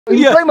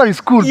in primary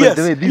school, by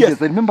the way,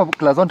 yes. I remember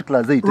class 1 to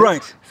class 8.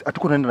 Right.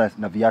 Hatuko naenda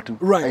na viatu.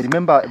 Right. I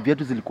remember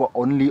viatu zilikuwa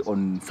only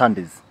on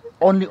Sundays.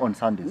 Only on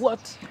Sundays. What?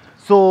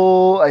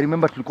 So I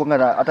remember tulikuwa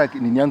hata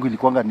nini yangu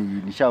ilikuwa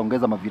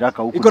nishaongeza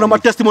maviraka huko. Iko na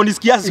testimonies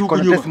kiasi huko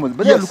nyuma.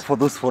 But I look for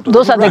those photos.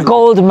 Those are the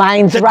gold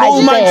mines, right?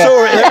 Gold mine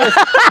there.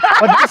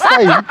 But this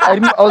time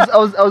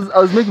I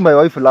was making my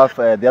wife laugh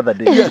the other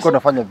day. Tulikuwa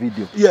nafanya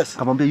video. Yes.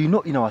 Kamwambia, you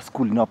know, in our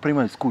school, in our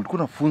primary school,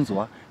 kuna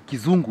funzwa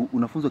Kizungu,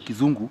 unafunzwa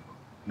Kizungu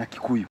na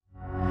Kikuyu.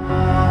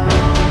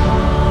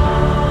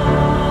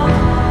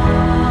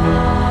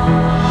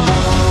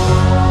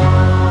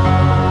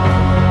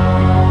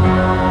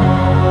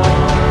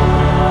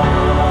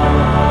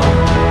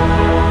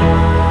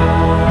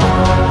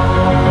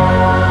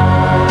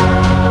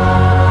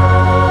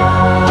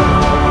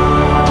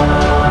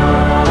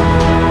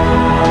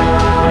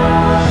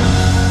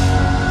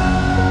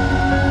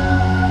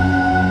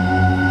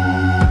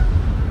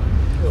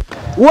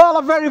 Well,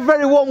 a very,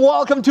 very warm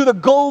welcome to the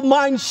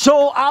Goldmine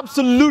Show.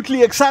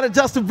 Absolutely excited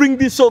just to bring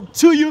this show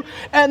to you.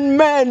 And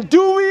man,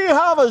 do we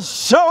have a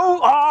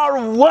show or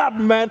what,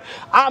 man?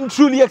 I'm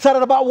truly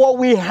excited about what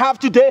we have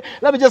today.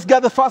 Let me just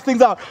get the first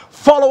things out.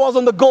 Follow us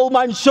on the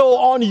Goldmine Show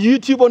on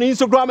YouTube, on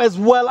Instagram, as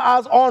well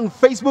as on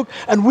Facebook.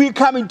 And we're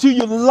coming to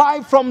you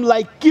live from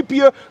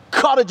Laikipia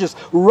Cottages,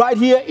 right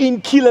here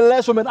in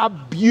Kileleshwa, man. A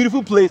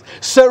beautiful place.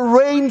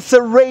 Serene,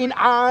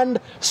 and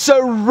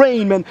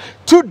serene, man.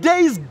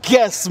 Today's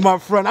guests, my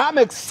friend, I'm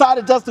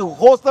excited just to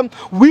host them.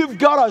 We've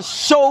got a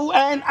show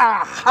and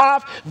a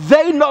half.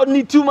 They don't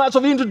need too much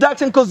of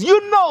introduction because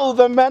you know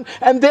them, man.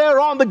 And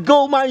they're on the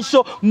Goldmine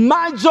Show.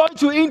 My joy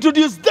to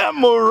introduce them,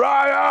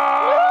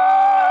 Murayas.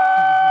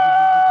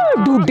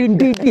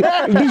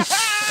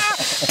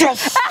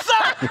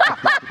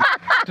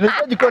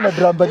 Tunahitaji kuwa na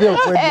drum badia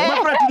ukweli.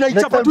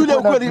 Tunaichapa tu ile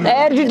ukweli.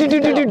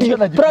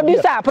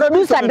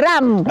 Producer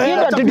drum.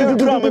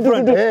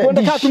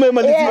 Kwenda kaa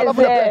tumemalizia.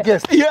 Alafu unapea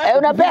guest.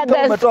 Unapea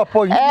guest. Umetoa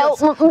point.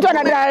 Mtu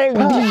anadai.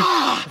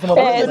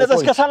 Unaweza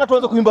shika sana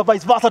tuanze kuimba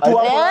vice versa tu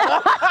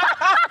hapo.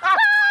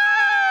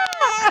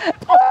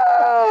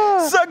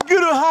 So good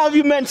to have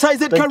you, man.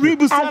 Saize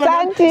karibu sana,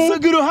 man. So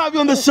good to have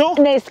you on the show.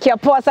 Nasikia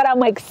poa sana.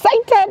 I'm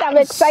excited.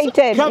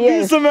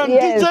 Kabisa, man.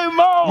 Yes. DJ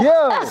Mo.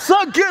 Yeah. So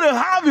good to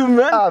have you,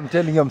 man. I'm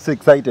telling you, I'm so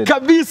excited.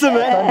 Kabisa,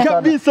 man.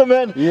 Kabisa,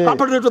 man. Yeah.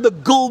 Hapa to the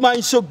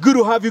Goldmine Show. Good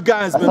to have you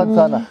guys, man. Asante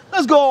sana.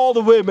 Let's go all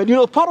the way, man. You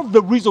know, part of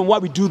the reason why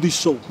we do this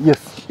show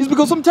is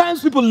because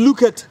sometimes people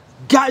look at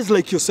guys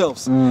like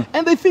yourselves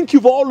and they think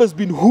you've always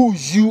been who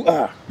you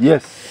are.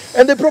 Yes.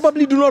 And they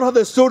probably do not have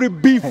the story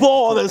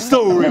before the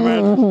story,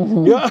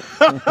 man. Yeah.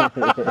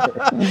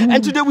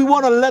 And today we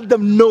want to let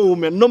them know,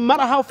 man, no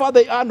matter how far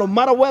they are, no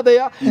matter where they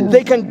are,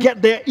 they can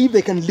get there if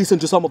they can listen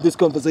to some of these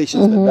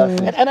conversations.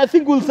 And I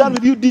think we'll start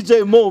with you,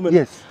 DJ Mo, man.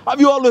 Yes. Have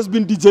you always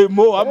been DJ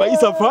Mo? I'm a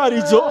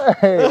Safari, Joe.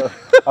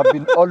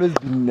 I've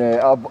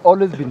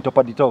always been top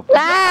at the top.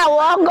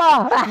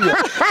 Uongo.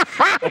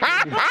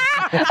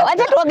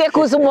 Wacha tuongee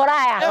kuhusu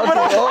Muraya.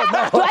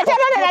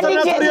 Tuachane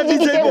na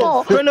DJ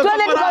Mo. Tuende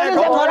tukaanze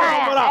Muraya.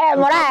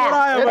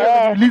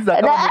 Muraya. Lisa,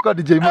 kama niko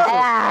DJ Mo.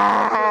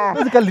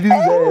 Basically,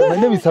 my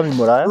name is Sammy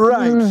Muraya.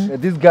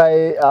 Right. This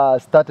guy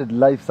started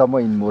life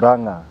somewhere in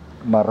Murang'a,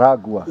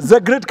 Maragua. The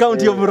great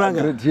county of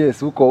Murang'a.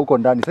 Yes, huko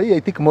ndani. So I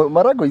think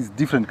Maragua is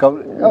different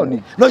county.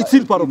 No, it's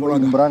still part of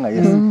Murang'a. Murang'a,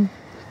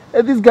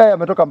 yes. This guy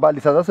ametoka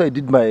mbali. So that's why I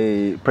did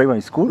my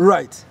primary school.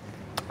 Right.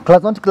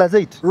 Class 1 to class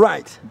 8.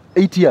 Right.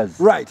 8 years.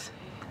 Right.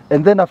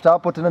 And then after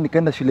hapo tena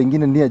nikaenda shule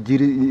nyingine ni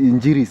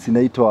Njeri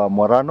inaitwa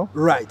Mwarano.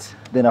 Right.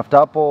 Then after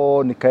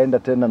hapo nikaenda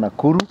tena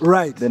Nakuru.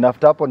 Right. Then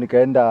after hapo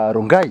nikaenda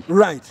Rongai.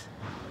 Right.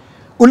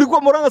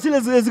 Ulikuwa Murang'a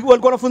zile walikuwa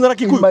wanafunza na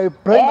Kikuyu? My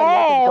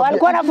primary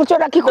walikuwa wanafunza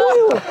na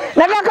Kikuyu.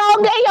 Nataka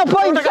ongea hiyo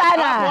point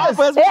sana.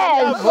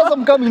 Because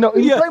I'm coming now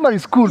in primary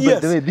school, by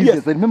the way,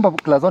 yes. I remember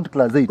class 1 to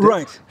class 8.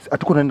 Right.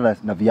 Hatuko naenda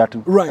na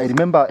viatu. Right. I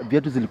remember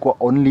viatu zilikuwa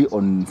only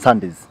on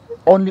Sundays.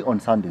 Only on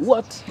Sundays.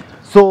 What?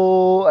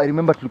 So I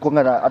remember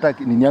tulikuwa hata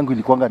nini yangu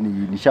ilikuwa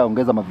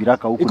nishaongeza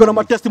maviraka huko. Iko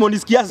na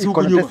testimonies kiasi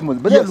huko nyuma.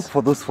 But I look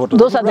for those photos.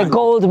 Those are the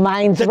gold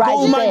mines, the right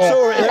gold there.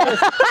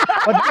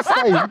 But this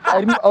time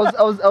I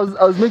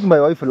was making my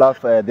wife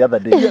laugh the other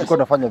day. Tulikuwa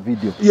nafanya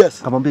video.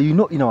 Yes. Kamwambia, you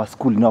know, in our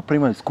school, in our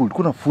primary school,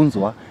 kuna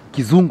funzwa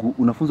Kizungu,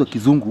 unafunzwa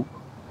Kizungu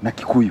na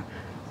Kikuyu.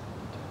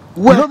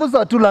 Well, you know, those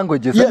are two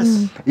languages.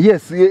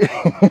 Yes.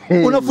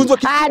 Unafunzwa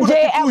Kizungu na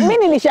Kikuyu. Mimi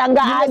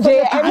nilishangaa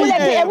aje.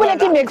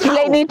 Let me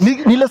explain it.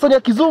 Ni lesson ya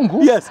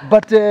Kizungu. Yes.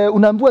 But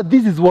unaambiwa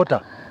this is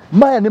water.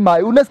 Maya ni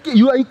mai. Unasikia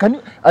you can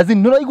as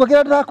in unaigwa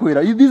kila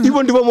takwera.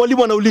 Hivyo ndivyo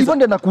mwalimu anauliza. Hivyo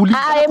ndio nakuuliza.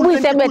 Hebu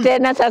iseme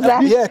tena sasa.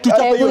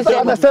 Tuchape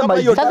hiyo anasema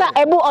hivi. Sasa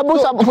hebu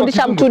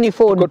fundisha mtu ni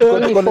phone.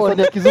 Lesson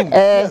ya Kizungu.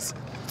 Yes.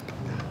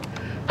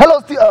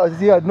 Hello,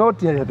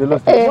 not here.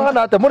 Bwana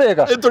hata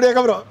murega. Tulia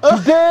bro.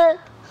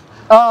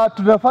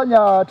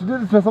 Today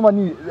tunasoma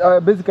ni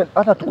basically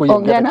hata tuko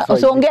hiyo.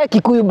 Usiongee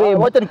Kikuyu babe.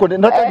 Wacha nikonde.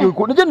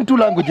 Unajua ni two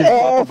languages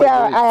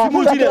hapa.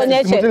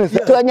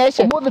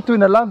 Tuonyeshe. Mmoja tu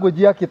ina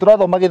language yake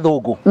tunathoma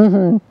Githungu.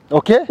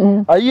 Okay?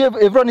 Are you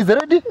everyone is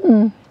ready?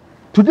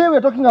 Today we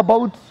are talking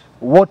about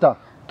water.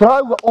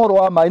 Turaigua oro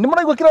wa mai. Ni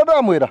muraigua kira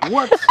ndamwira.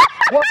 What?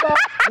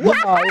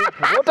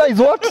 Water is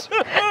what?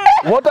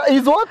 Water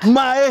is what?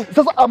 Mae.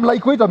 Sasa I'm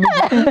like, wait a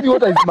minute.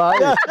 Water is mae.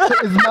 So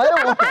is mae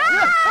water?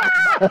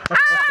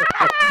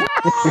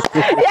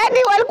 Yani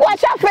walikuwa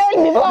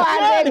shafail before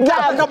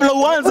exam. Kabla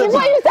uanze.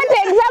 Before you start the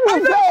exam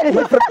you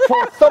fail.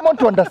 For someone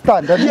to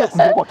understand, that yes.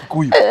 Kwa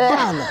Kikuyu.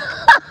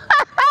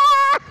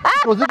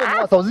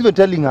 I was even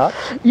telling her,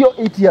 hiyo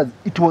 8 years,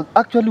 it was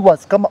actually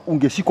was kama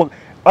ungeshikwa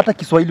hata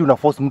Kiswahili una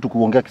force mtu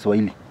kuongea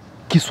Kiswahili.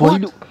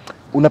 Kiswahili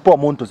unapewa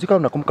monto, sio kama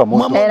unakumbuka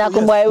monto.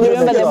 Nakumbuka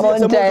remember the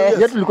monto.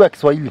 Yetu ilikuwa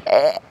Kiswahili.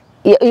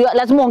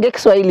 Lazima uongee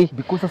Kiswahili.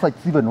 Because sasa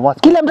it's even worse.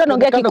 Kila mtu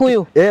anaongea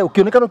Kikuyu.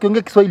 Ukionekana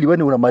ukiongea Kiswahili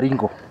wewe una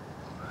maringo.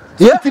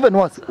 Yeah. It's even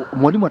worse.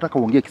 Mwalimu anataka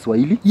uongee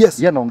Kiswahili, yes.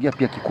 Yeye anaongea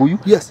pia Kikuyu.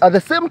 Yes. At the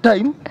same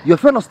time, your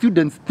fellow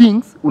students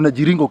thinks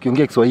unajiringa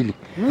ukiongea Kiswahili.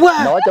 Wow.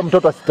 Na wacha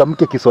mtoto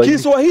asitamke Kiswahili.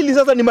 Kiswahili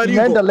sasa ni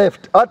maringo. Inaenda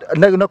left.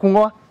 Na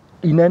kungoa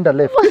inaenda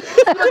left.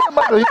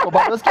 Bado iko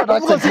bado sikia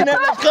accent.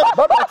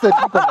 Bado accent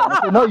iko.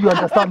 So now you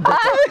understand better.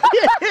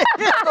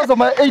 Sasa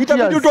my 8 years.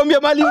 Itabidi tuambie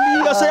mali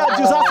uliyosea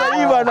juu sasa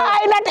hivi bana.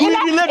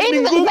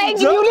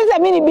 Niulize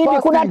mimi bibi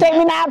kuna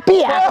time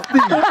inaapia.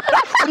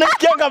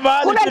 Unasikianga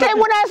mahali. Kuna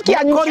time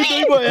unasikia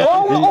nyuki.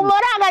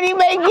 Umoraga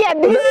nimeingia.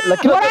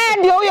 Moraya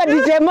ndio huyo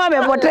DJ Mo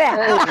amepotea.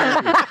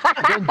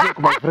 Don't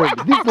joke my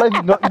friend.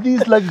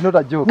 This life is not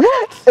a joke.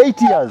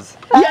 8 years.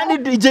 Yaani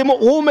DJ Mo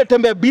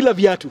umetembea bila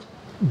viatu.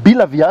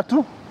 Bila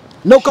viatu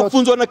na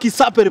ukafunzwa na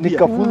Kisapere pia.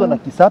 Nikafunzwa na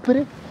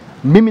Kisapere.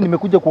 Mimi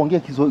nimekuja kuongea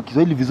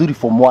Kiswahili vizuri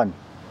form 1.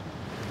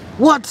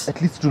 What?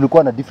 At least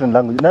tulikuwa na different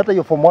language. Na hata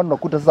hiyo form 1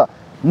 unakuta sasa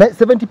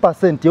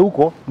 70% ya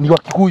huko ni wa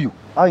Kikuyu.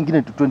 Hao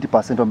wengine tu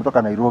 20%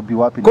 wametoka Nairobi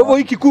wapi. Kwa hivyo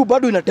hii Kikuyu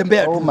bado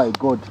inatembea tu. Oh my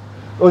god.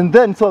 And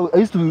then so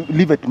I used to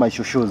live at my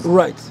shoshos.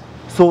 Right.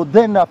 So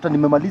then after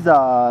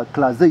nimemaliza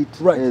class 8,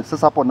 right.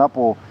 Sasa hapo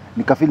napo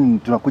nikafeel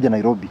tunakuja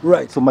Nairobi.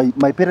 Right. So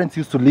my parents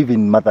used to live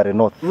in Mathare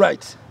North.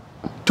 Right.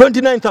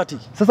 2930.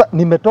 Sasa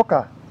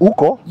nimetoka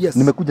huko, yes.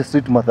 Nimekuja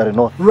straight to Mathare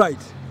North. Right.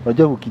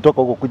 Unajua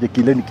ukitoka huko kuja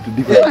Kileni kitu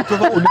different.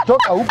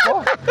 Ulitoka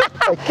huko,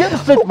 I came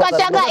straight to Mathare North.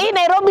 Ukashaga hii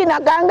Nairobi na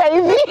kanga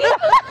hivi.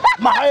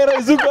 Mahaira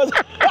izuko.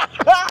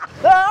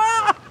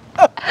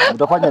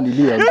 Utafanya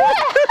nilia.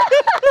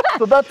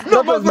 So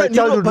that was my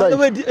childhood life. By the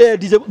way,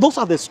 DJ, those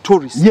are the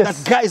stories, yes.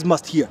 That guys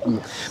must hear.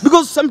 Yes.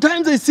 Because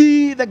sometimes they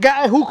see the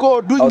guy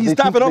who doing his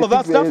stuff and all of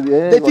that stuff.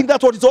 They think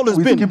that's what it's always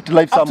been. We skipped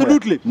life somewhere.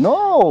 Absolutely.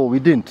 No, we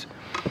didn't.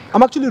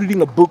 I'm actually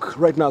reading a book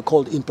right now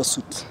called In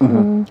Pursuit.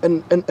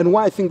 And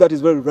why I think that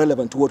is very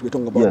relevant to what we're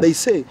talking about. Yes. They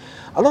say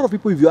a lot of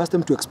people, if you ask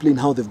them to explain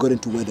how they've gotten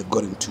to where they've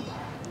gotten to,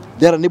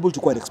 they're unable to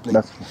quite explain.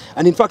 That's true.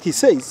 And in fact, he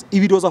says,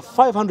 if it was a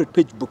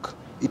 500-page book,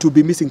 it would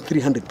be missing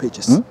 300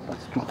 pages.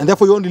 And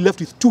therefore, you're only left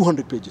with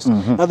 200 pages.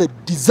 Now, the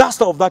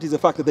disaster of that is the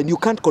fact that then you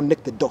can't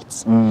connect the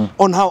dots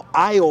on how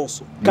I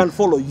also can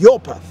follow your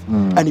path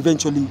and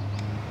eventually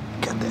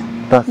get there.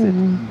 That's it.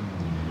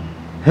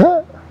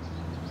 Huh?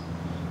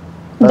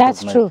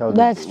 That's true.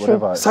 That's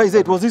true. Size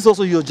 8, was this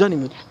also your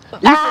journey?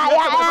 But Yamo,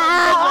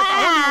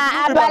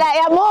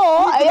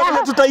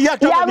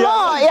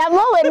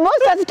 when Mo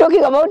starts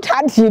talking about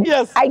hardship,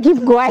 yes. I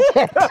keep quiet.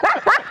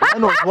 I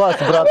know what,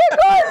 brother.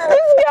 Because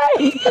this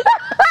guy.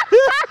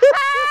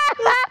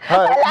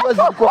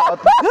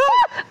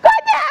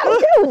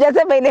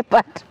 Hujasema ile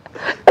part.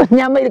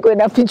 Nyama ilikuwa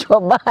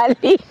inafichwa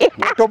mahali.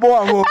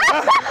 Toboa ngo.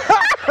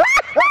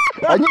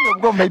 Anyinyi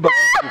mko mnaiba.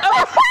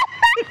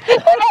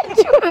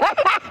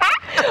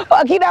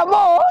 Wakina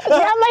Mo,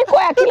 nyama iko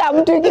ya kila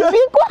mtu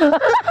ikipikwa.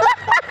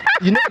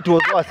 You know it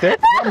was worse, eh?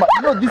 Nyama,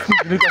 you know this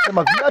is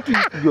nikasema viatu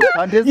hivi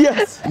Sundays.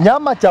 Yes.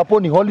 Nyama chapo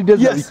ni holidays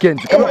na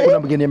weekends. Kama kuna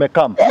mgeni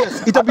amekam.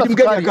 Yes, itabidi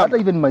mgeni akam. Hata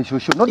even my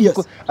shosho. Not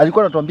because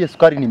alikuwa anatuambia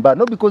sukari ni mbaya.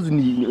 Not because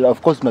ni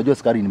of course tunajua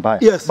sukari ni mbaya.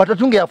 Yes. But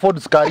atunge afford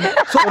sukari.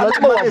 So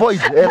lazima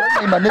avoid.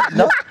 Lazima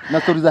manage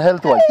na stories za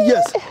health wise.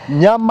 Yes.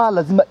 Nyama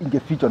lazima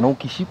ingefichwa na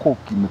ukishikwa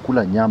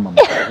ukimekula nyama.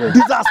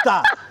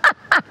 Disaster.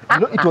 You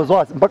know, it was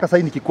worse. Mpaka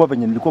sasa nikikuwa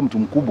venye nilikuwa mtu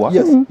mkubwa.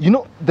 Yes. You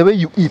know the way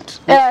you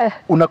eat.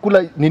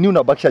 Unakula nini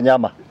unabakisha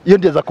nyama. Hiyo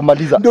ndio za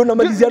kumaliza. Ndio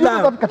unamalizia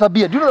nayo.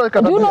 Tabia. Do you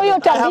know hiyo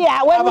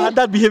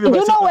tabia? Do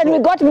you know when we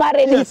got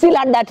married he still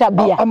had that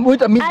tabia.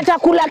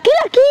 Atakula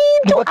kila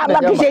kitu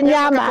abakishe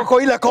nyama.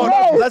 Kwa ile kona.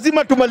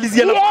 Lazima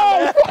tumalizie na.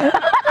 Yes.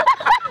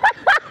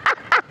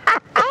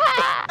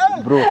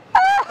 Bro.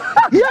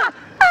 Yeah.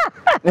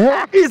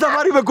 Hii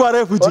safari imekuwa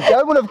refu tu. Okay,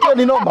 hebu nafikiria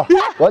ni noma.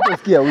 Wacha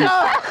usikia huyu.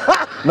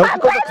 Na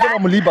ukikosa kusema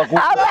mliba ku.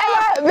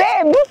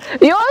 Babe,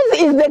 yours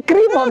is the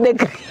cream of the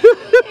cream.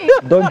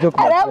 Don't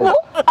joke. Alafu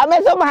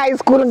amesoma high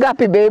school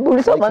ngapi babe?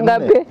 Ulisoma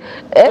ngapi?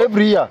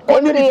 Every year.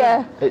 Every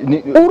year.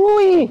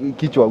 Urui.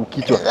 Kichwa.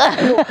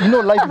 You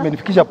know life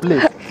imenifikisha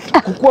place.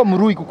 Kukua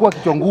mrui, kukua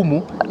kichwa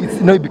ngumu,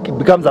 it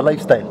becomes a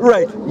lifestyle.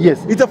 Right. Yes.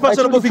 It's a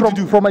fashionable thing to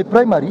do. From my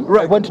primary,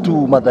 I went to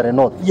Mathare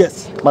North.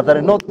 Yes.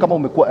 Mathare North kama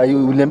umekuwa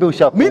uliniambia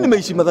ushapo. Mimi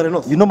nimeishi Mathare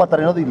North. You know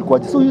Mathare North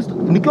ilikuwa. So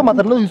nikiwa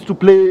Mathare North used to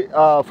play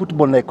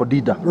football na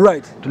Ekodida.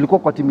 Right. Tulikuwa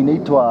kwa timu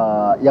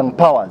inaitwa Young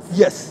Powers.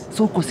 Yes.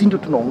 So huko si ndio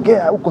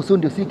tunaongea, huko sio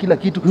ndio si kila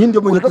kitu. Nyinyi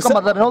ndio unatoka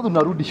Mathare North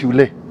unarudi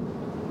shule.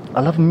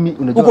 Alafu mimi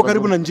unajua uko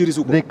karibu na Njeri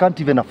huko. They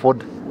can't even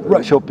afford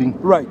shopping.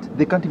 Right.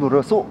 They can't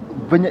even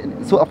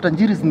so after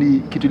Njeri ni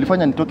kitu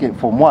ilifanya nitoke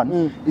form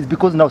 1 is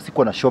because now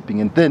sikuwa na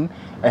shopping and then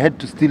I had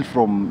to steal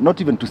from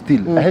not even to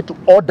steal. I had to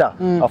order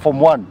a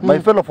form 1. My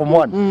fellow form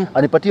 1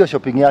 anipatie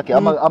shopping yake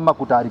ama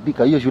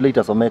kutaharibika hiyo shule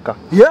itasomeka.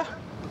 Yeah.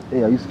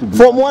 Yeah, I used to be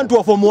form 1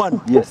 to form 1.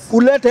 Yes.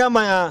 Ulete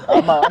ama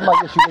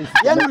hiyo shule.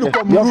 Yani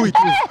ulikuwa mrui.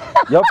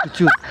 You have to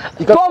choose.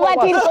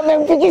 Poverty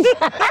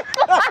tumemfikisha.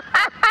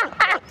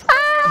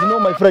 You know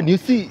my friend, you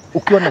see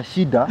ukiwa na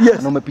shida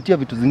na umepitia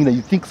vitu zingine,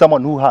 you think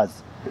someone who has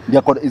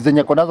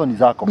zenye konazo ni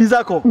zako. Ni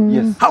zako?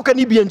 Yes. How can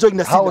he be enjoying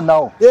na shida? How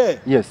now? Yeah.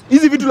 Yes.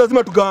 Hizi vitu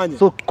lazima tugawanye.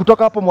 So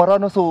kutoka hapo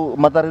Mwarano,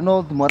 Mathare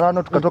North,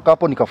 Mwarano, tukatoka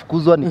hapo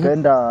nikafukuzwa,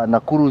 nikaenda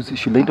Nakuru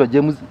shule inaitwa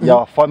James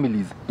ya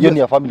families. Hiyo ni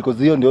ya family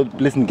because hiyo ndio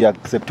place ninge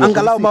accept.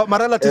 Angalau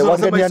marelatives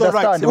wanasema it's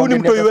alright. Huyu ni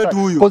mtoi wetu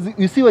huyu. Because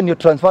you see when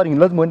you're transferring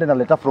lazima uende na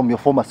letter from your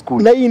former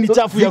school. Na hii ni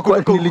chafu ya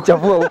kuko.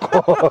 Nilichafua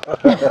huko.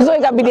 So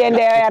ikabidi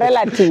ende ya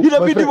relative.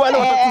 Inabidi wale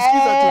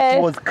watatusikiza tu.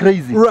 It was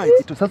crazy.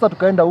 Right. Sasa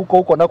tukaenda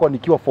huko nako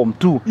nikiwa form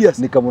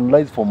 2,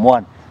 nikamonalize form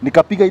 1.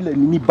 Nikapiga ile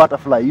mini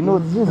butterfly, you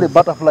know, the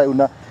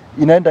butterfly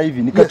inaenda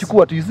hivi,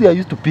 nikachukua tu, you see I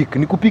used to pick,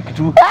 nikupick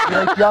tu,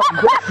 like just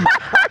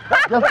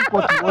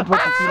what you want,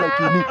 what you feel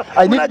like you need.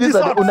 I need this,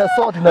 una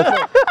sort. It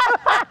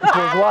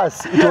was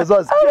worse. It was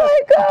worse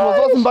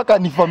mpaka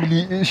ni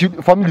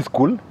family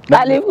school,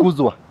 na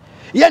nikuzwa.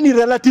 Yani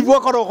relative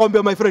wako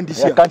anakuambia my friend is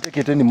here. I can't take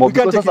it anymore.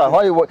 Because sasa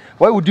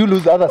why would you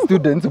lose other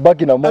students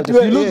back in a month?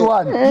 You lose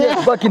one,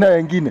 back in a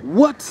wengine.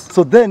 What?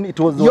 So then it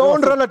was your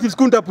own relatives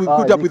couldn't up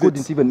with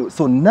it. Even.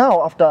 So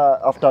now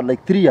after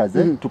like 3 years,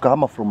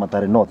 tukahama from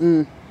Mathare North.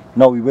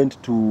 Now we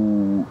went to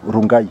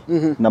Rungai,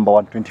 number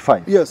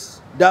 125.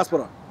 Yes,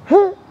 diaspora.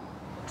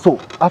 So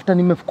after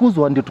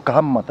nimefukuzwa ndio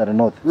tukahama Mathare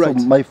North. Right.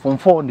 So my form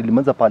 4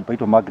 nilimaliza pale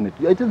paitwa Magnet.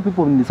 I tell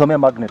people nisomea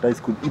Magnet High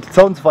School. It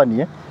sounds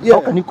funny, eh? Yeah.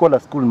 How can you call a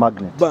school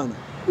Magnet? Bana.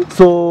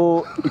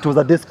 So it was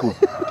a day school.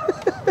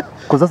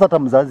 Because sasa hata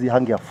mzazi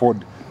hange afford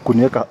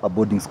kuniweka a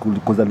boarding school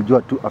because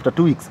alijua after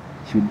 2 weeks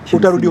she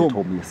utarudi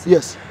home.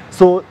 Yes.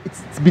 So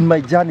it's been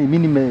my journey.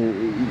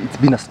 It's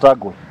been a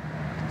struggle.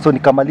 So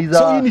nikamaliza.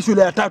 So hii ni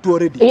shule ya 3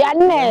 already. Ya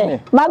 4.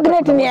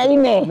 Magnet ni ya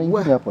 4.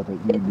 Nyingine hapo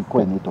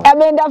ilikuwa inaitwa.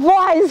 Ameenda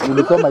 4 high school.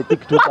 Nilisoma I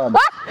think 2 times.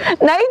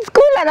 Na high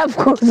school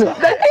anafukuzwa.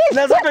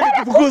 Na zote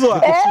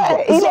nikifukuzwa.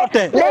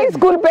 Zote. High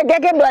school peke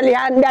yake ndo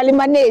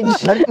alimanage.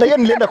 Na hiyo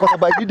nilienda kwa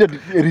sababu I needed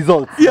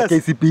results. Yes.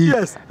 KCPE.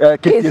 Yes.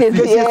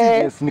 KCSE.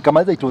 Yes.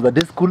 Nikamaliza it was a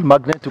day school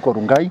Magnet tuko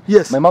Rungai.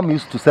 Yes. My mom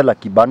used to sell a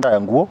kibanda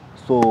ya nguo.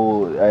 So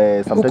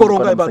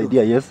sometimes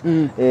idea, yes.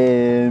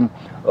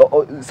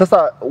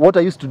 Sasa what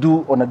I used to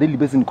do on a daily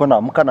basis nilikuwa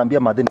naamka naambia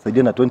madhe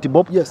nisaidie na 20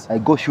 bob. Yes. I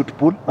go shoot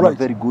pool. Right. I'm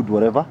very good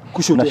whatever.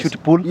 Kushoot, shoot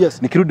pool.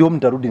 Yes. Nikirudi home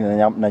nitarudi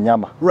na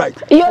nyama. Right.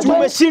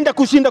 Tumeshinda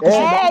kushinda. Hiyo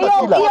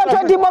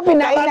 20 bob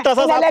inaleta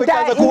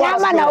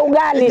nyama na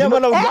ugali. Nyama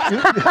na ugali.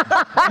 You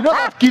know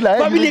that killer.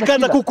 Familia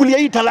kaanza kukulia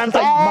hii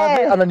talanta.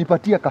 Madhe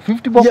ananipatia ka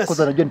 50 bob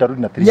because anajua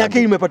nitarudi na 300.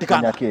 Yake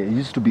imepatikana. Yake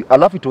used to be.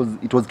 Alafu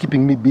it was keeping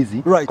me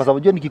busy kwa sababu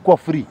unajua nikikuwa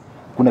free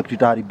kuna kitu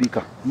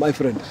itaharibika. My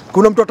friend.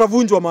 Kuna mtu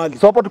atavunjwa mahali.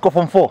 So hapo tuko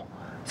form 4.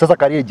 Sasa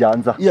career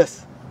ijaanza.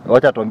 Yes.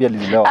 Wacha atuambie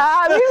leo.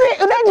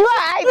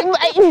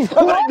 Mimi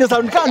unajua the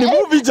sound kani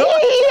movie jo.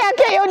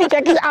 Yake hiyo ni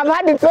chakis I'm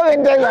had it so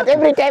many times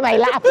every time I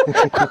laugh.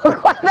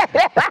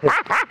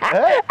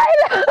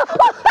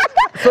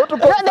 So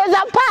there's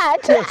a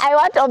part I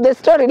want of the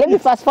story. Let me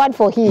fast forward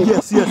for him.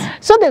 Yes.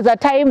 So there's a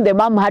time the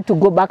mom had to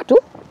go back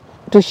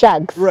to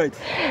Shags. Right.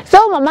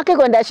 So mamake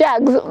kwenda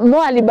Shags,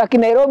 Mo alibaki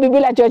Nairobi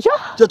bila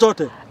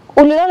chochote.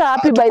 Ulilala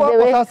wapi by the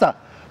way? Sasa.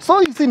 So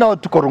you see now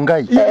tuko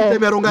Rungai.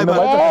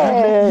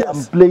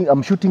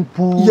 I'm shooting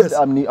pool, yes.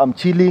 I'm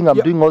chilling, I'm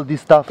doing all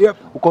this stuff.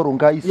 Uko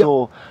Rungai.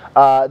 So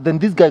then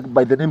this guy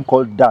by the name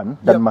called Dan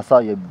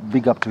Masai,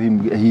 big up to him.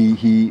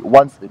 He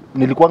once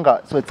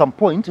nilikuanga, so at some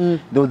point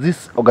there was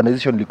this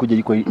organization ilikuja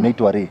iko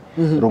inaitwa Raych.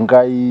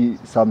 Rungai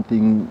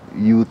something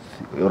youth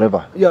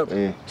whatever.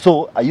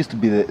 So I used to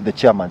be the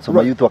chairman. So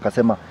my youth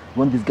wakasema you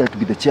want this guy to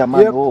be the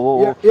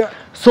chairman.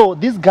 So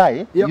this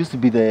guy used to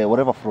be the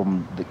whatever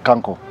from the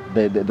Kanko,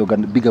 the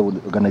bigger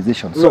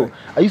organization. So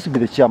I used to be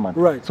the chairman.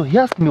 So he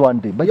asked me one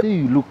day, by the way,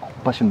 you look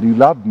passionate, do you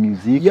love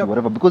music or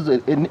whatever? Because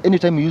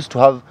anytime we used to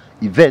have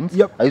events,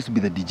 I used to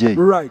be the DJ.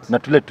 Na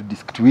tule to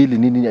disc twili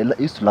nini, I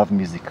used to love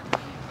music.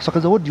 So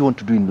kaza, what do you want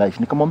to do in life?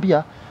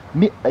 Nikamwambia,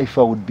 me if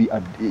I would be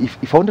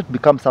if I wanted to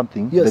become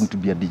something, then to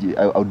be a DJ,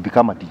 I would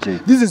become a DJ.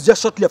 This is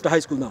just shortly after high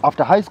school now.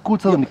 After high school,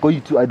 so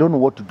I don't know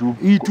what to do.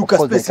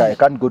 Because I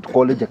can't go to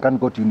college, I can't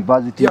go to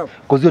university.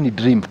 Because you need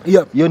dream.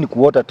 You need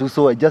water too,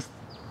 so I just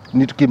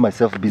need to keep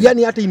myself busy.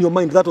 Yani hata in your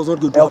mind that was not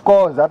going to happen. Of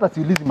course, hata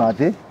siulizi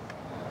mate.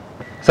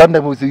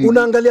 Sometimes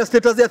unaangalia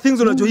status ya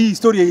things unajua hii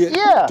story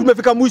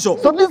tumefika mwisho.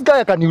 So this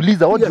guy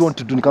akaniuliza what do you want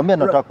to do? Nikamwambia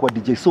nataka kuwa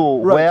DJ. So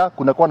where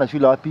kuna kuwa na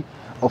shule wapi?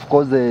 Of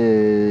course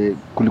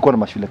kulikuwa na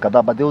mashule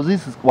kadhaa, but there was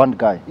this one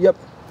guy.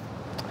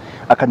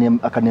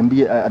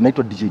 Akaniambia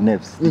anaitwa DJ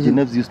Nevs. DJ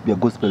Nevs used to be a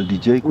gospel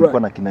DJ.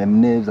 Kulikuwa na kina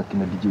M Nevs,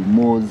 akina DJ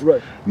Moz.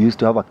 We used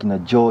to have akina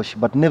Josh,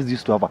 but Nevs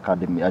used to have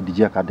academy, a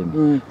DJ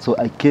academy. So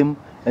I came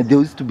and there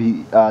used to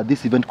be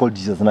this event called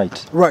Jesus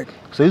Night. Right.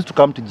 So I used to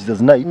come to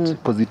Jesus Night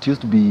because it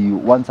used to be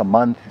once a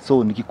month.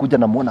 So nikikuja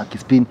namuona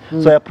akispin.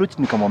 So I approached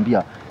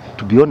nikamwambia,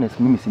 to be honest,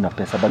 mimi sina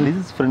pesa, but this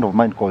is a friend of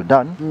mine called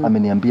Dan.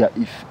 Ameniambia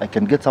if I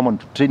can get someone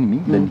to train me,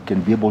 then he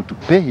can be able to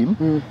pay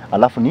him.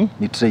 Alafu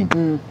ni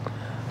train.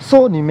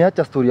 So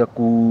nimeacha story ya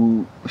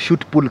ku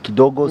shoot pool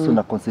kidogo, so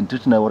na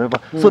concentrate na whatever.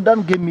 So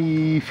Dan gave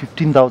me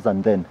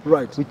 15,000 then.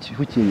 Right. Which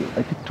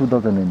I think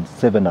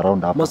 2007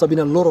 around up. Must have been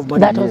a lot of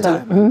money. That was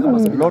That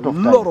must have been lot of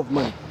time. lot of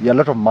money. Yeah, a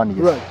lot of money.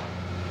 Yes. Right.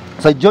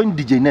 So I joined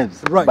DJ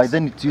Nevs. Right. By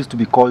then it used to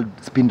be called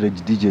Spin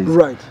Rage DJs.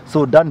 Right.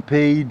 So Dan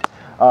paid,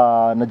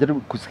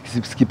 najaribu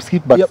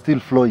skip but still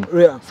flowing.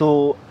 Yeah.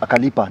 So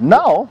akalipa.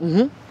 Now,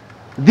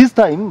 this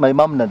time my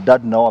mom na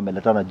dad nao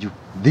wameletana juu.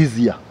 This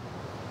year.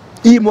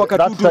 Hii mwaka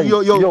That tu time,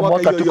 yo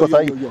mwaka tuko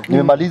sahi.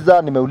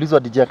 Nimemaliza, nimeulizwa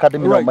DJ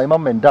Academy na my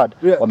mom and dad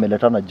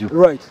wameletana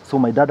juu. Right. So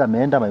my dad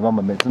ameenda, my mom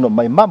ameenda. No,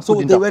 my mom So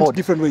couldn't they afford. went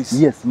different ways.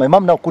 Yes, my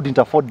mom now couldn't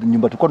afford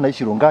nyumba tulikuwa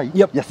tunaishi Rongai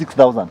ya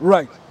 6,000.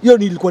 Right. Hiyo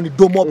ilikuwa ni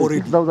domo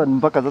already. 6,000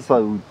 mpaka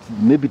sasa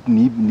maybe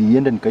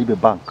niende nikaibe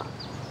bank.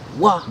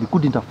 Wow. We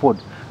couldn't afford.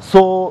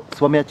 So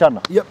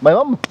wameachana. My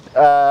mom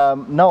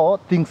now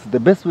thinks the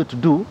best way to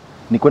do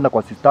ni kwenda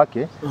kwa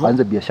sistake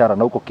aanze biashara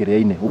na huko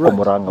Kireine, huko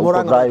Murang'a, huko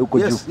Raych, huko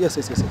juu.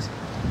 Yes.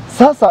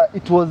 Sasa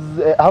it was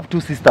I have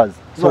two sisters.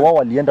 So wao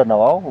walienda na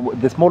wao.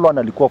 The small one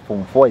alikuwa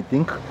form 4 I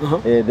think.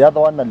 The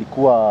other one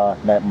alikuwa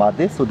na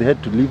Madhe, so they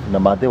had to leave na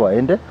Madhe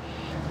waende.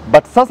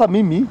 But sasa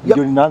mimi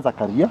ndio ninaanza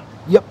career.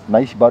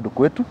 Naishi bado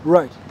kwetu.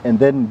 Right. And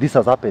then this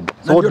has happened.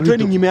 So what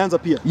training imeanza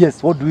pia?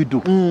 Yes, what do we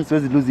do?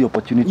 Siwezi lose the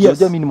opportunity.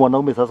 Unajua mimi ni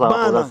mwanaume sasa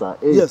hapo sasa.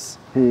 Yes.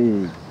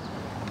 Hey.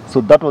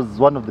 So that was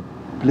one of the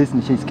places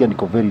nishaisikia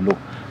niko very low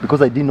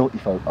because I didn't know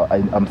if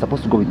I'm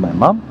supposed to go with my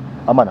mom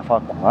ama nafaa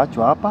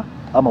kuachwa hapa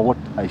ama what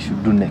I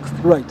should do next.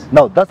 Right.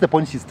 Now that's the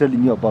point she's telling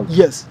me about.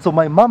 Yes. So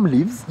my mom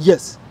leaves.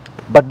 Yes.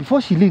 But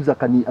before she leaves,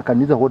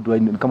 akaniza what do I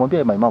need?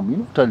 Nikamwambia my mom, you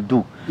know what I'll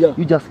do?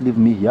 You just leave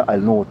me here,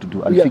 I'll know what to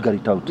do. I'll figure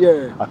it out.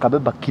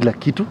 Akabeba kila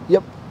kitu.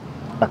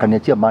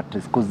 Akaniachia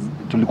mattress because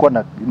tulikuwa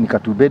na nika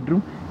 2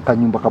 bedroom,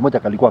 kanyumba kamoja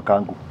kalikuwa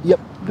kangu.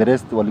 The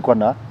rest walikuwa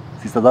na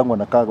sister zangu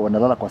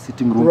wanalala kwa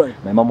sitting room.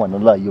 My mom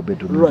wanalala hiyo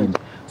bedroom nyingine.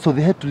 So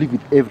they had to live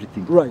with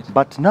everything.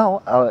 But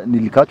now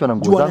nilikaachwa na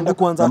nguo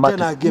zangu na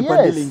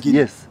mattress.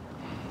 Yes.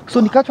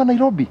 So nikaachwa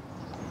Nairobi.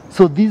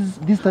 So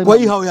this time kwa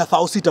hii hao ya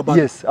 1,000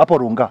 bado. Yes, hapo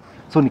Runga.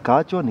 So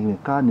nikaachwa,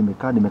 nimekaa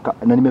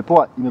na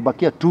nimepoa,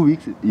 imebakia 2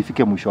 weeks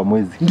ifike mwisho wa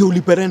mwezi. Ndio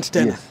ulipe rent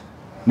tena? Yes.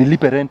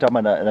 Nilipe rent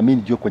ama na mimi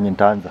nijue kwenye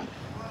nitaanza.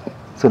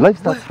 So life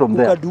starts from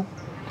there.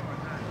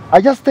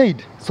 I just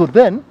stayed. So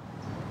then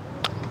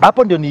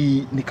hapo ndio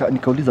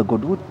nikauliza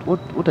God,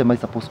 what am I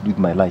supposed to do with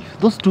my life?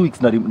 Those 2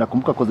 weeks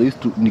nakumbuka because I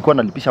used to nilikuwa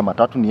nalipisha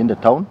matatu niende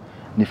town,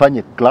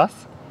 nifanye class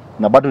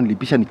na bado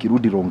nilipisha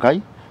nikirudi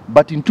Rongai.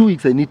 But in 2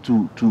 weeks I need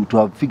to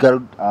have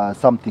figured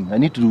something. I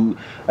need to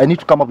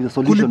come up with a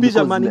solution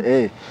because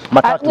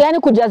matatu. Yani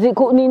kujazi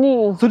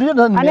nini?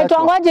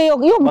 Anaitwangaje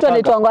hiyo mtu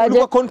anaitwangaje?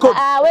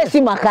 Wewe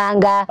si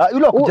makanga.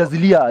 Yule wa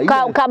kujazilia ile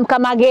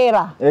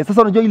Kamagera.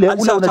 Sasa unajua ile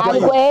ule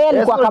unajua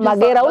alikuwa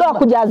Kamagera, ule wa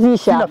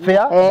kujazisha. Sina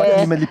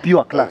fare,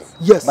 nimelipiwa class.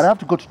 Yes. But I have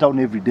to go to town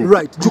every day.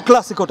 Right. To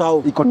class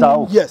iko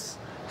tao. Yes.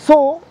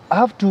 So I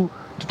have to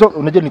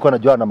unajua nilikuwa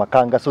najua na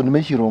makanga, so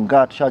nimeishi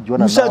Ronga,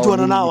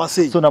 tushajuana nao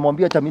wasi. So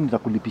namwambia acha mimi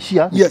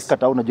nitakulipishia,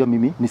 nikikata unajua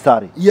mimi ni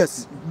sare.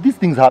 Yes. These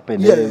things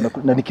happen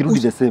na nikirudi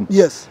the same.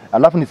 Yes.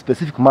 Alafu ni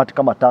specific mat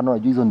kama 5 najua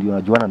hizo ndio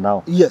najuana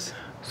nao. Yes.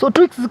 So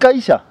 2 weeks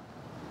zikaisha.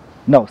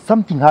 Now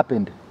something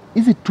happened.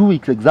 Is it 2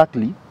 weeks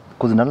exactly?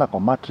 Because nalala kwa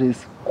mattress,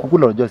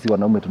 kukula unajua si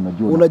wanaume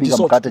tunajua. Unapiga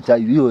mkate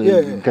chai hiyo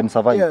you can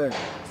survive.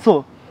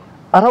 So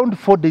around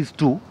 4 days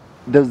too,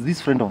 there's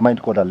this friend of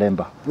mine called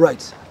Alemba.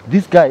 Right.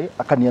 This guy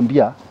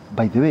akaniambia,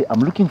 by the way,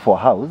 I'm looking for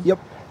a house.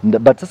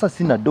 But sasa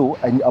sina do,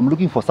 I'm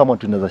looking for someone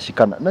to naweza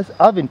shikana.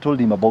 I haven't told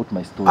him about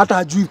my story. Hata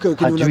hajui kile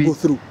una go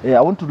through. I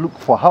want to look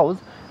for a house.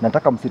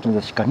 Nataka msee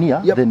tunaweza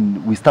shikania,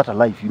 then we start a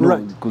life, you know,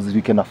 because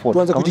we can afford.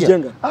 Tuanze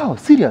kujijenga. Oh,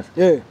 serious?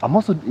 I'm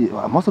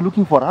also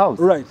looking for a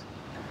house. Right.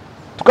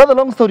 To cut the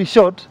long story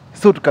short,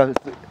 so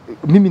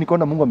mimi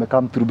nikaona Mungu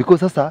amekam through because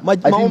sasa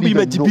maombi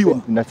imejibiwa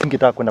na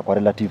singetaka kwenda kwa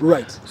relative.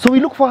 Right. So we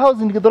look for a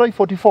house in Githurai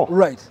 44.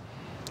 Right.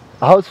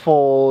 A house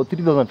for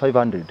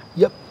 3,500.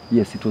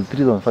 Yes, it was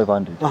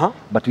 3,500.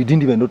 But we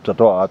didn't even know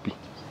tutatoa wapi.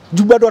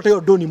 Juu bado hata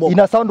hiyo doni mo.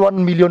 Ina sound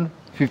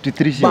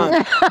 1,053,000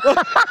 shillings.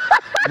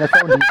 Ina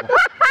sound hivyo.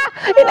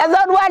 Ina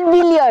sound 1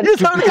 million. You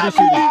sound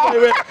kashi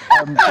wewe.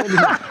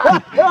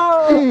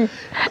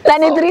 Na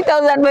ni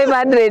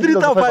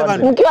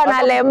 3,500. Mkiwa na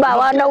Alemba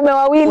wanaume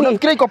wawili.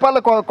 Unafikiri iko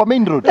pale kwa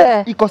main road?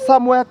 Iko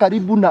somewhere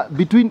karibu na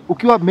between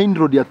ukiwa main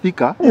road ya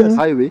Thika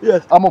highway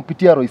ama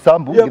upitia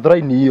Roysambu,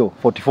 Githurai ni hiyo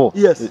 44.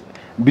 Yes.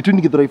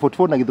 Between Githurai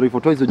 44 na Githurai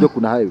 44 hizo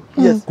kuna highway.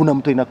 Kuna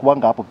mtu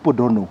inakuanga hapo, people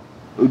don't know.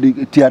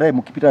 TRM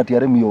ukipita na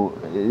TRM hiyo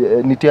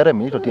ni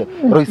TRM inaitwa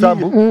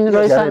Roysambu.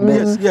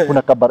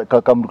 Kuna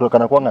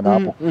kana kuanga na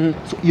hapo.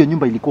 So hiyo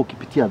nyumba ilikuwa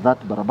ukipitia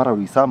that barabara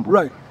Roysambu.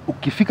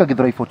 Ukifika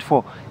Githurai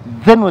 44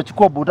 then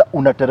unachukua boda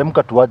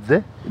unateremka towards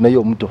na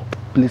hiyo mto.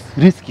 place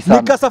risky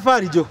sana. Nika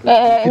safari jo.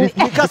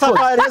 Nika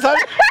safari.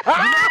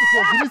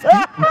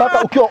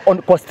 Mpaka ukiwa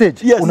kwa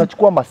stage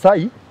unachukua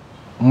Masai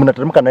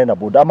mnateremka naye na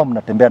boda ama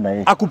mnatembea na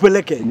yeye.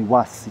 Akupeleke. Ni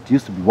worse. It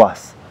used to be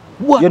worse.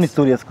 Hiyo ni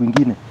story ya siku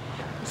nyingine.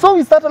 So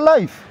we start a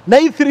life. Na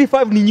hii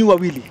 35 ni nyinyi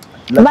wawili.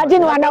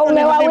 Imagine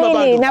wanaume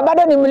wawili na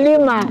bado ni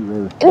mlima.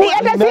 Ni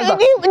hata ni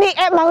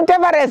Mount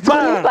Everest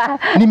kulipa.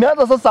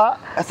 Nimeanza sasa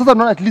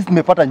naona at least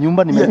nimepata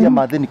nyumba, nimeambia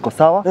madhe niko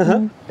sawa.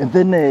 And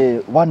then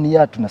 1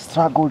 year tuna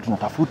struggle,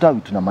 tunatafuta,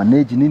 tuna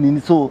manage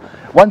nini. So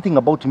one thing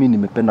about me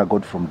nimependa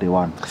God from day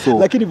one. So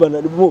lakini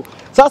bana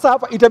sasa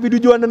hapa itabidi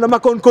juana na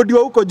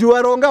makonkodiwa huko juu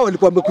Waronga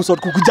walikuwa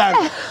wamekusort kukujanga.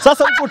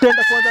 Sasa huko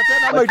utaenda kwanza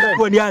tena ama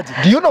itakuwa ni aje?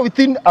 Do you know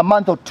within a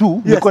month or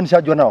two nilikuwa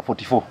nishajuana wa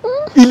 44.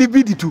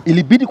 Ilibidi tu.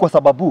 Ilibidi kwa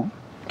sababu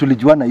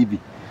tulijuana hivi.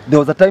 There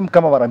was a time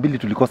kama mara mbili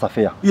tulikosa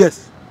fare.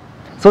 Yes.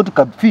 So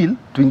tukafeel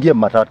tuingie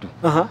Matatu.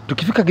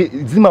 Tukifika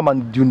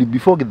Zimmerman Juni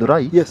before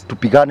Githurai,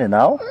 tupigane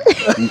nao,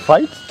 we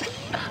fight.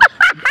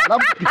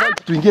 Alafu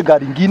tukifight tuingie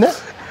gari nyingine.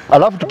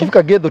 Alafu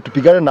tukifika Gedho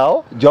tupigane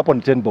nao, juu hapo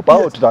ni 10 bob.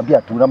 Hao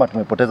tutaambia tu kama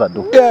tumepoteza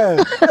do.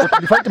 So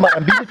tulifight mara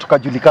mbili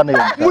tukajulikana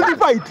hiyo.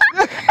 Mulifight.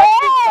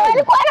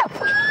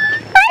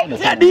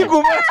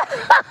 Yadigu.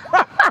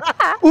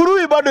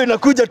 Urui bado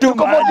inakuja tu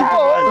mahali.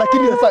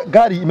 Lakini sasa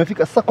gari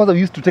imefika sasa, kwanza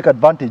we used to take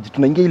advantage.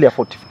 Tunaingia ile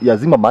ya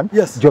Zimmerman.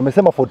 Juu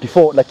amesema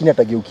 44 lakini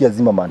atageukia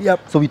Zimmerman.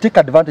 So we take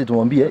advantage,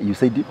 tumwambie you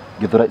said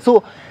Githurai.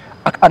 So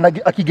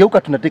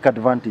akigeuka tuna take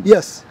advantage.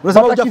 Yes.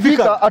 Unasema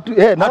hujafika.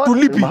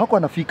 Hatulipi. Hako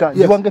anafika.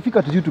 Juu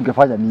angefika tujui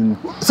tungefanya nini.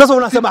 Sasa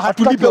unasema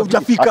hatulipi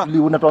hujafika.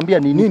 Unatuambia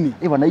nini?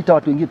 Wanaita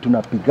watu wengine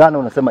tunapigana,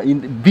 unasema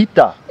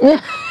vita.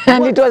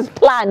 And it was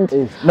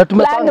planned. Na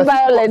tumepanga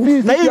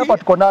violence. Na hapa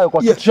tuko nayo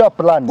kwa kitu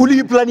plan.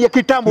 Uliplan ya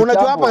kitambo,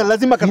 unajua hapa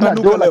lazima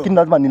katanuka leo. Lakini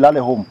lazima nilale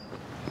home.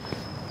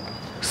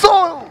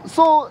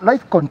 So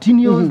life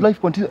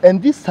continues,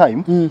 and this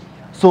time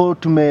so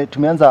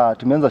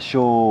tumeanza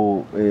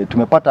show,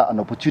 tumepata an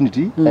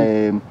opportunity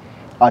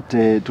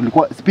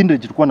tulikuwa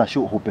Spindridge, tulikuwa na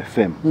show Hope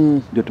FM.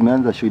 Ndio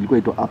tumeanza show, ilikuwa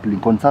inaitwa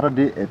Uplink on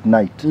Saturday at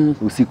night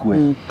usiku.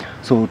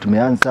 So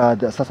tumeanza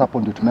sasa, hapo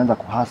ndio tumeanza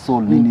kuhustle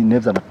nini,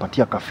 Nevs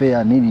anatupatia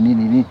kafea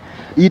nini.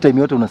 Hii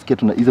time yote unasikia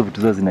tuna hizo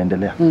vitu zote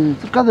zinaendelea.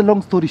 So to cut the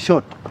long story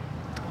short,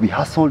 we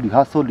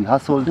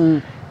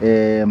hustled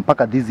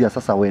mpaka this year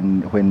sasa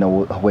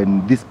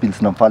when this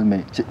Pilsner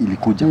Mfalme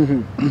ilikuja.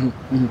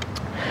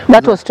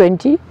 That was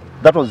 20.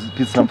 That was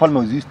Pilsner Mfalme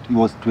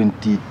was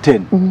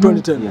 2010.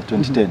 2010. Yeah,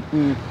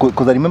 2010.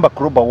 Because I remember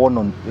Krowbar won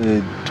on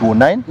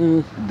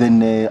 2009.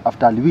 Then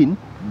after Halloween,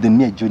 then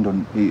me I joined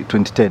on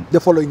 2010. The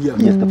following year.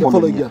 Yes, the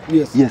following year.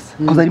 Yes.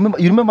 Because I remember,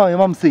 you remember my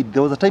mom said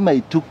there was a time I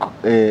took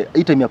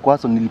 8 time ya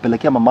kwaso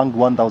nilipelekea mamangu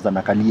 1000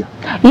 akalia.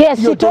 Yes,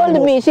 she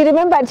told me. She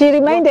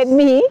reminded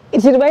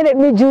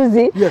me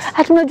juzi.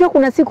 Unajua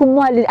kuna siku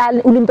mmoja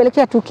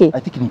ulimpelekea 2K.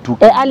 I think ni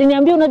 2K.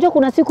 Aliniambia unajua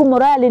kuna siku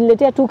Murayas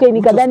aliniletea 2K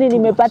nikadhani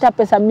nimepata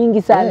pesa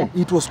mingi sana.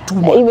 It was too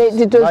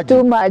much. It was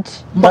too much.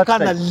 Mpaka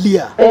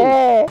nalia.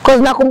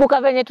 Because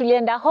nakumbuka venye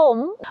tulienda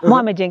home, mama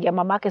amejengea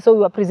mamake, so we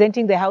were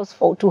presenting the house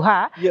to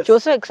her. She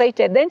was so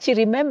excited. Then she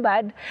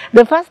remembered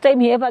the first time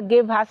he ever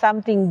gave her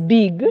something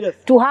big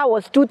to her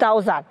was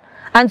 2,000.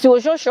 And she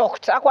was so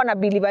shocked. Hakuwa na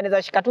believe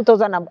anaweza shika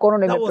 2,000 na mkono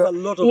na that was a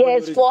lot of money.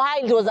 Yes, for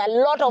her it was a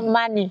lot of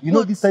money. You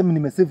know, this time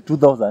nimesave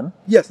 2,000.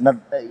 Yes. Na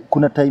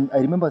kuna time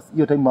I remember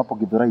hiyo time hapo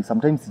Githurai,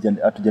 sometimes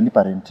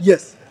hatujalipa rent.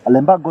 Yes.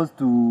 Alemba goes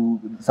to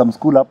some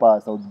school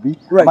hapa South B,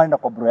 maana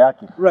kwa bro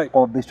yake.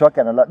 Kwa best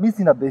wake analala. Mimi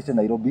sina best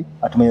Nairobi,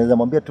 atumeanza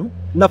mwambia tu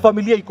na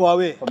familia iko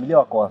away. Familia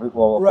wako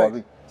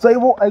away. So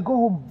I go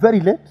home very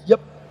late.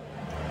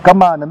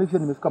 Kama na make sure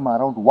nimefika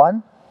around 1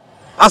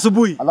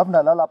 asubuhi. Alafu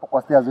nalala hapo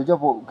kwa stairs. Unajua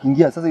hapo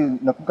ukiingia sasa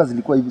nakumbuka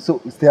zilikuwa hivi. So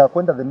stair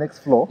kwenda the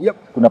next floor.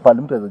 Kuna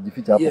pale mtu anaweza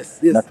jificha hapo.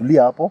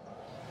 Natulia hapo.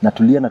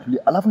 Natulia.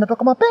 Alafu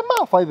natoka mapema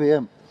 5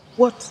 am.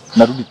 What?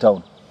 Narudi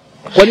town.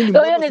 Kwa nini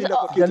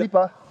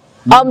mjalipa?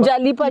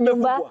 Mjalipa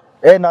nyumba.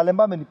 Na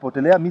Alemba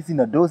amenipotelea, mimi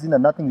sina dozi na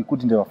nothing, we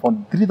couldn't have found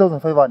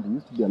 3,500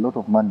 used to be a lot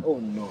of money. Oh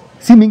no.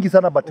 Si mingi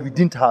sana, but we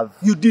didn't have.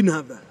 You didn't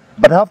have that.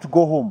 But I have to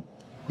go home.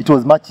 It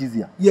was much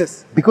easier.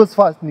 Yes. Because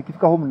first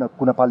nikifika home na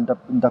kuna pale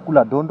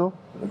nitakula dondo.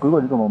 Kwa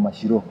hiyo niko Mama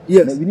Shiro.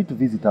 Yes. We need to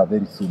visit her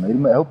very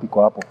soon. I hope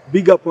iko hapo.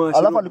 Big up Mama Shiro.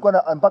 Alafu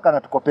alikuwa mpaka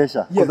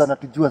anatukopesha. Kwanza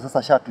anatujua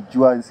sasa,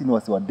 shatujua sisi ni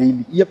wasi wa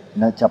daily.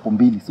 Na chapo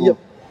mbili. So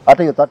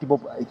hata hiyo 30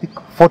 bob, I think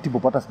 40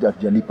 bob hata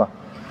sijalipa.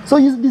 So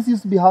this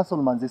used to be hustle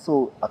manze.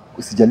 So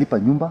sijalipa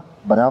nyumba,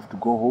 but I have to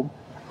go home.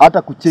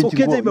 Hata kuchange nguo. So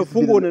kete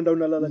imefungwa unaenda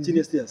unalala chini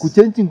ya stairs.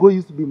 Kuchange nguo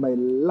used to be my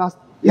last.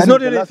 It's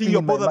not anything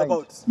you're bothered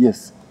about.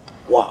 Yes.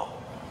 Wow.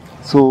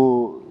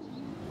 So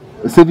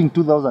saving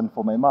 2,000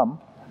 for my mom,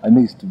 I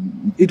know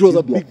it was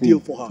a big deal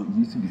for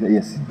her.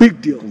 Yes.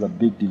 Big deal. It was a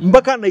big deal.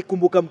 Mpaka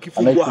naikumbuka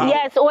mkifungua hapo.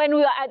 Yes, when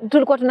we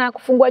tulikuwa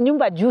tunakufungua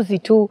nyumba juzi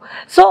tu.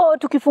 So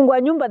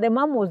tukifungua nyumba, the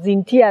mom was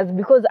in tears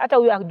because hata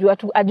huyo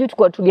ajui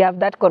tuli have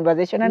that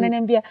conversation.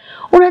 Ananiambia,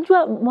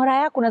 unajua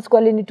Murayas kuna siku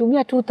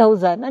alinitumia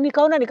 2,000 na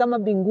nikaona ni kama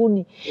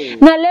mbinguni.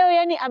 Na leo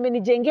yani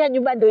amenijengea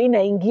nyumba ndio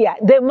inaingia.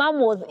 The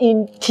mom was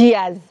in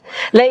tears.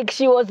 Like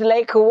she was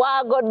like,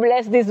 wow, God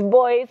bless this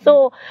boy.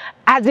 So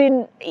As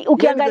in,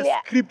 ukiangalia,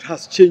 the script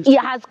has changed. It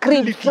has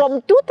script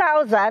from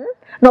 2000.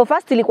 No,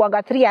 first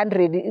ilikuanga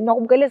 300.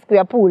 Nakumbuka ile siku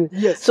ya pool.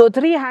 Yes. So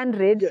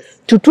 300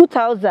 to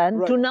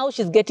 2000 to now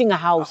she's getting a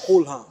house. A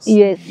whole house.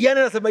 Yes. Yani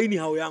anasema hii ni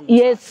hao yangu.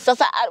 Yes.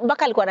 Sasa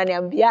mpaka alikuwa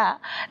ananiambia,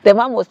 the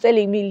mom was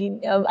telling me,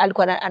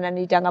 alikuwa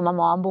ananitanga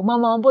mama Wambo.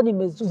 Mama Wambo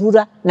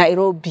nimezurura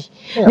Nairobi.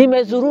 Yeah.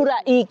 Nimezurura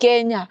hii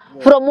Kenya.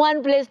 From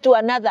one place to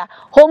another.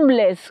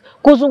 Homeless.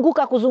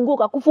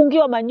 Kuzunguka,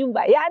 kufungiwa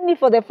manyumba. Yani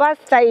for the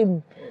first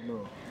time.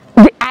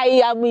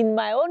 I am in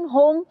my own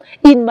home,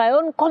 in my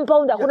own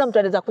compound. Hakuna mtu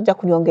anaweza kuja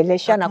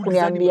kuniongelesha na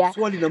kuniambia.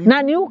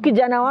 Na ni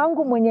kijana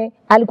wangu mwenye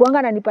alikuanga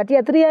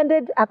ananipatia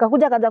 300,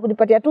 akakuja kaanza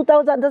kunipatia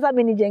 2000, sasa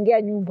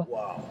amenijengea nyumba.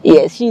 Wow.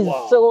 Yes, she's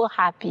so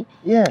happy.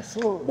 Yes.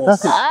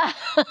 That's it.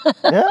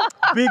 Yeah?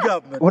 Big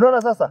up, man.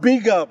 Unaona sasa?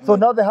 Big up. So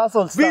now the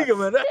hustle starts. Big up,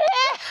 man.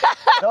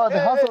 Now the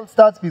hustle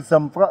starts with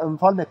some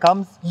Mfalme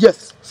comes.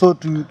 Yes. So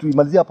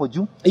tuimalizia hapo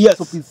juu. Yes.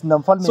 So Pilsner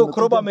Mfalme. So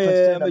Krowbar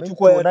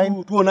amechukua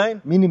 209.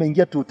 Mimi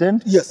nimeingia 210.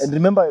 Yes. And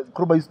remember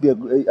Krowbar used to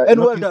be a and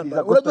well done.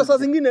 Unajua saa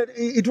zingine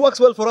it works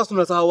well for us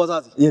tunasahau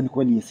wazazi. Yeah, ni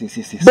kweli,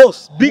 yes.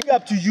 Boss, big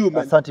up to you,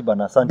 man. Asante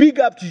bana, asante. Big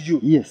up to you.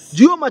 Yes.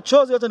 Juu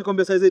machozi yote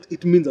nikwambia size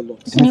it means a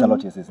lot. It means a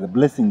lot, yes. The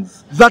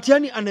blessings. That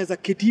yani anaweza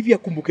keti hivi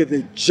akumbuke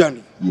the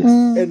journey. Yes.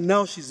 And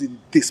now she's in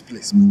this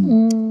place.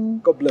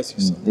 God bless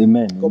you, son.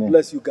 Amen. God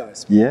bless you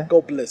guys. Yeah.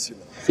 God bless you.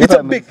 It's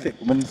a big thing.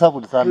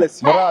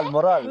 Bless you.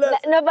 Moral.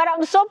 No, but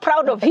I'm so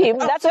proud of him.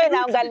 That's why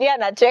naangalia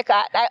na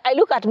cheka. I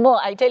look at Mo,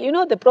 I tell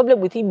you, the problem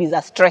with him is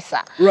a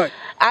stressor. Right.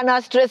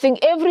 And stressing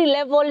every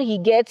level he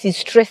gets, he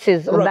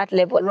stresses on that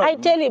level. Right.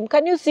 I tell him,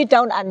 can you sit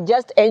down and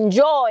just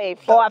enjoy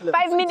for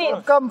 5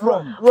 minutes? Come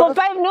from. For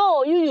 5,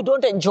 no, you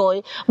don't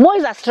enjoy. Mo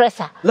is a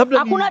stressor.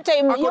 Hakuna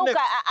time yoka,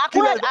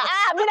 hakuna,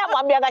 mimi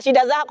namwambianga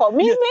shida zako.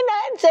 Mimi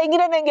na saa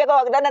ingine naingia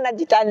kwa kitanda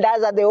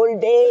najitandaza the whole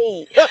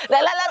day.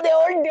 Nalala the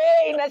whole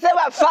day.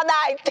 Nasema, Father,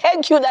 I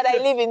thank you that I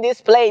live in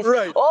this place.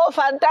 Right. Oh,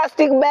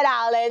 fantastic, man,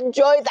 I'll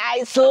enjoy it.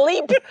 I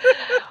sleep.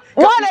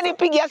 Mwana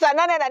nipigia saa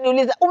 8 na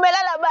niuliza,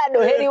 umelala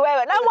bado? Heri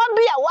wewe.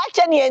 Namwambia,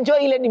 wacha ni enjoy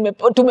ile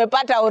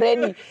tumepata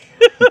already.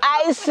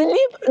 I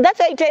sleep. That's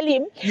why I tell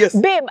him, yes.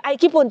 Babe, I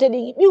keep on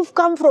telling him, you've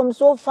come from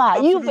so far.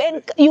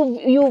 Absolutely.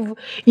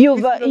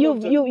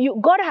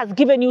 God has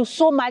given you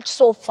so much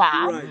so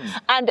far. Right.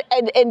 And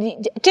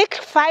take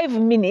 5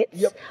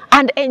 minutes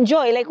and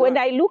enjoy. Like when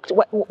I looked,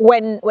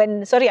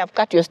 when sorry, I've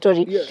cut your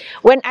story. Yes.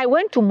 When I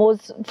went to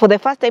Mo's for the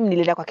first time,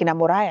 nilienda kwa kina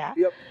Murayas.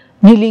 Yep.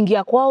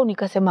 Niliingia kwao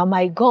nikasema,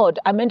 my God,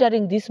 I'm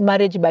entering this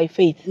marriage by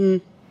faith.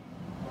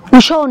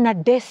 Ushaona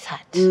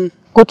desert.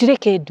 Kotire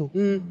kedu.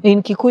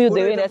 In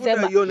Kikuyu-The way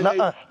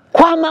nasema.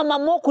 Kwa mama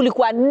Mo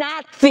kulikuwa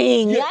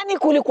nothing. Yani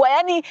kulikuwa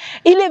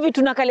ile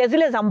vitu nakalia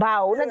zile za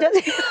mbao. Unajua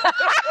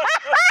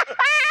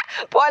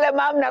pole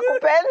mama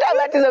nakupenda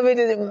but hizo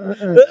vitu.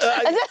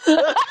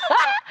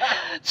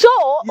 So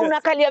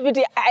unakalia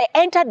vitu. I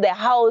entered the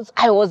house.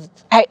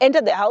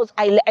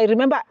 I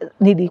remember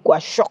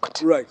nilikuwa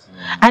shocked. Right.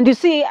 And you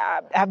see,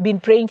 I've been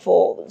praying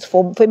for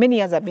many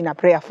years. I've been a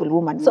prayerful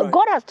woman. So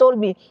God has told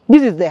me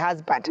this is the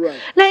husband.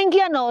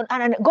 Naingia na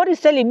and God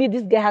is telling me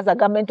this guy has a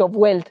garment of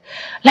wealth.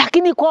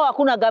 Lakini kwa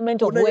hakuna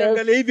garment of wealth.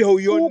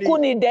 Huku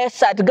ni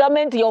desert.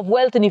 Garment of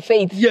wealth ni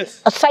faith.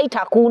 Yes. A sight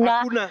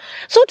hakuna.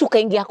 So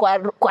tukaingia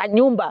kwa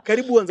nyumba.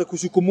 Karibu anza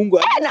kushuku Mungu.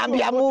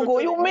 Naambia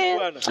Mungu, you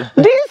mean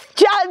this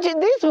church,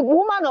 this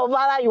woman of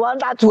Allah, you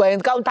want her to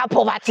encounter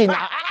poverty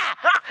now?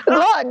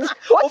 God,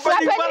 what's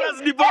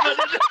happening?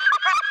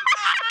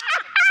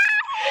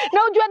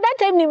 Now, at that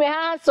time,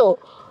 nimehaso.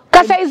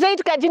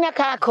 Kasaizeit kajina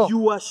kako.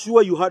 You are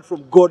sure you heard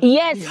from God?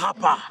 Yes.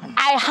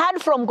 I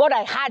heard from God.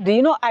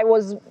 I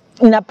was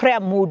in a prayer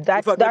mood.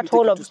 That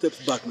whole of 2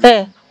 steps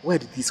back. Where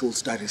did this whole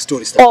story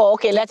start? Oh,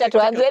 okay. Let's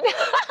to answer.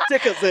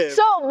 Take us there.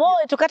 So, Mo,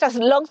 to cut a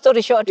long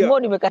story short, Mo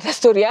nimekata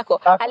story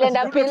yako.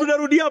 Alienda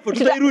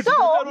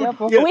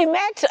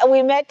So,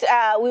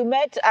 we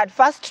met at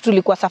first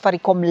tulikuwa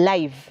Safaricom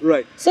live.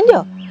 Right. Si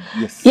ndio?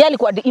 Yes. Yeye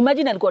alikuwa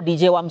imagine alikuwa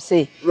DJ wa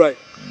msee. Right.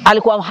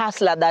 Alikuwa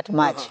hustler that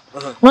much.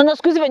 Unaona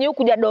siku hizi venye huko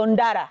kuja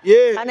Dondara.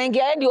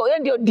 Anaingia yeye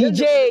ndio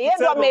DJ, yeye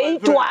ndio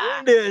ameitwa.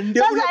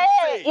 Sasa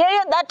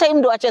yeye that time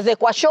ndo acheze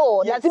kwa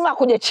show, lazima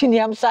akuje chini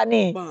ya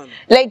msanii.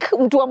 Like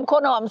mtu wa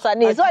mkono wa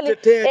msanii. So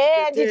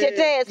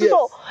ajitetee.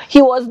 So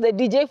he was the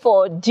DJ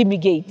for Jimmie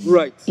Gait.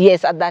 Right.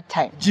 Yes, at that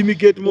time. Jimmie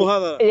Gait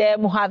Muhadhara. Yeah,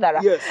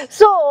 Muhadhara. Yes.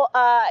 So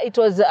it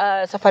was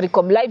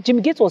Safaricom live.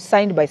 Jimmie Gait was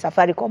signed by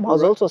Safaricom. I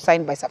was also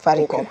signed by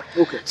Safaricom.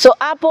 Okay. So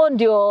hapo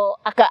ndio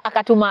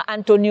akatuma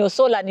Antonio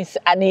Sola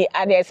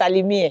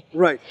anisalimie.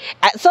 Right.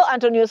 So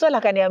Antonio Sola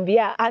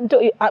akaniambia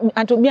Antonio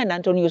and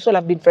Antonio Sola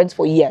have been friends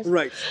for years.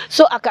 Right.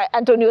 So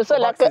Antonio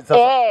Sola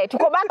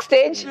tuko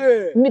backstage.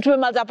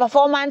 Tumemaliza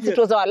performance. It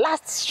was our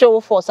last show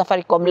for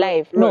Safaricom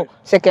live. No,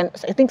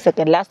 I think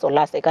second last first or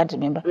last, I can't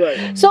remember.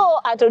 Right. So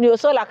Antonio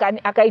Sol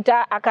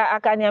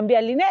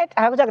akaniambia Linet,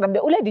 akakuja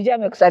akaniambia ule DJ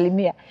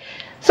amekusalimia.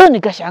 So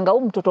nikashanga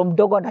huyu mtoto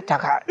mdogo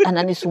anataka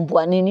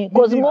ananisumbua nini?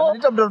 Because Mo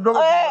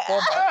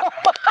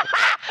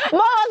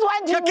was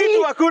watching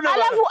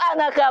alafu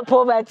anaka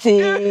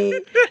poverty.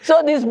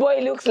 So this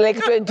boy looks like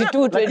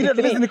 22,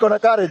 23. Niko na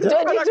courage.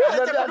 22.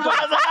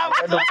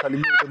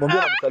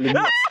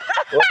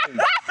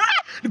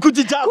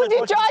 Kujichocha.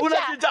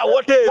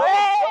 What is?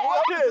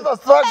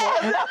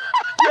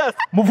 Yes.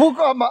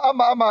 Mvuko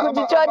ama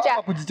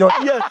kujichocha.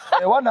 Yes.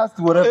 One has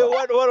to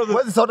whatever.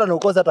 Wezi soda na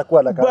ukosa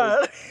atakuwa na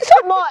courage.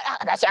 So Mo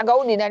anashanga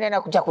huyu ni nani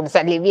anakuja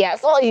kunisalimia.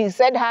 So he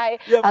said hi.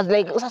 I was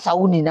like sasa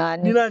huyu ni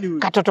nani?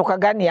 Katoto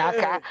kagani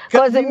haka?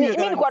 Because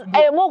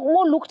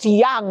Mo looked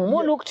young.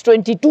 Mo looked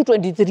 22,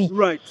 23.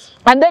 Right.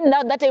 And then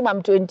now that time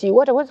I'm 20. I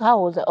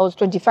was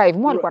 25.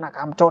 Mo alikuwa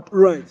anakaa mtoto.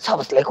 Right. So I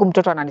was like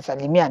mtoto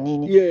ananisalimia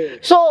nini? Yeah.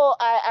 So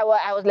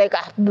I was like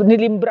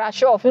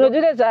nilim-brush off. You know,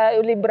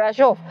 nilim-brush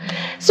off.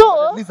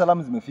 So These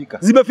salamu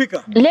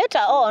zimefika.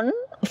 later on,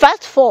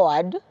 fast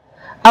forward,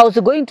 I was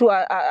going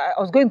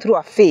through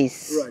a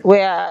phase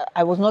where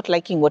I was not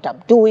liking what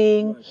I'm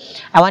doing.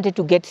 I wanted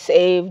to get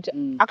saved.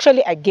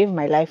 Actually, I gave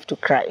my life to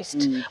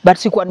Christ. But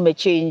sikuwa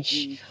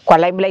nimechange. Kwa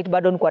limelight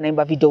bado nilikuwa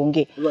naimba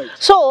vidonge.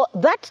 So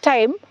that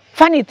time,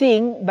 funny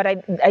thing, but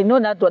I know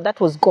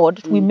that was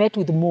God. We met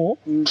with Mo,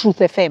 Truth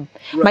FM.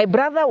 My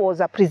brother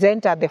was a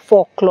presenter at the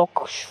 4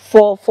 o'clock,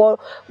 4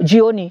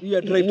 Gioni,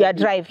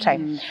 drive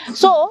time.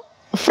 So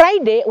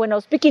Friday, when I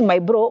was picking my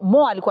bro,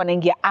 Mo alikuwa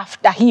anaingia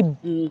after him.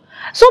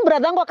 So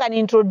brother wangu akani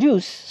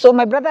introduce. So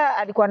my brother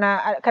alikuwa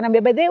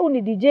kanambia by the way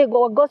ni DJ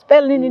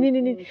gospel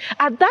nini.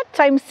 At that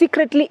time,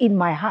 secretly in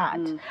my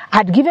heart, I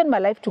had given my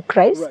life to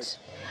Christ.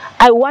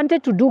 I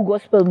wanted to do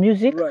gospel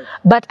music,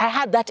 but I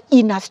had that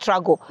inner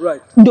struggle.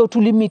 Ndio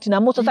tulimit na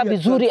Mo sasa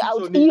vizuri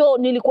out. Hiyo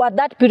nilikuwa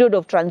that period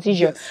of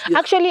transition.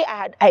 Actually,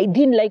 I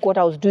didn't like what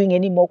I was doing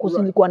anymore because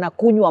nilikuwa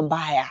nakunywa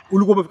mbaya.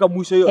 Ulikuwa umefika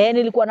mwisho hiyo?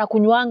 Nilikuwa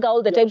nakunywanga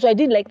all the time, so I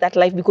didn't like that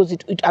life because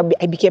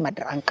I became a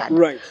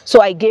drunkard.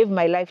 So I gave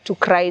my life to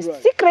Christ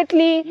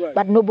secretly,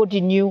 but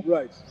nobody knew.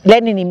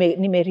 Then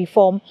nime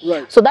reform.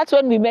 So that's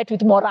when we met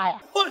with Murayas.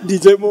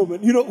 DJ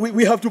moment, you know,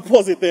 we have to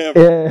pause it there.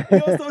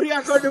 Your story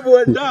incredible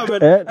and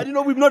damn. And you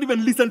know, we've not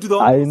even listened to the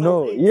whole I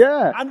know,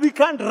 yeah. And we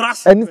can't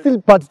rush and it's still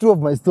part 2 of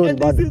my story. And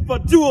this is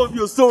part 2 of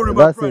your story,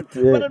 my friend.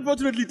 But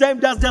unfortunately, time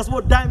does just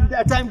what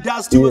time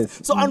does to us.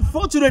 So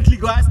unfortunately,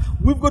 guys,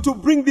 we've got to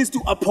bring this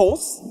to a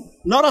pause.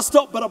 Not a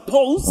stop, but a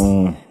pause.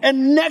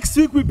 And next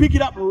week, we pick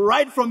it up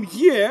right from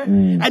here.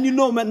 And you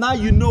know, man, now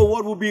you know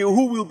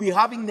who we'll be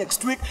having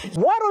next week.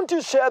 Why don't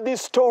you share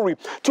this story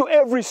to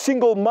every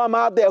single mom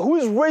out there who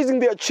is raising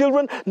their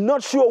children,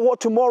 not sure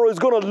what tomorrow is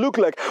going to look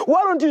like?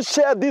 Why don't you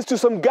share this to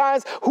some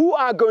guys who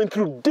are going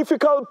through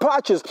difficult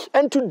patches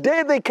and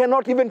today they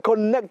cannot even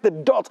connect the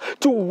dots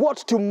to what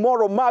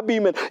tomorrow might be,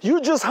 man.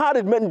 You just had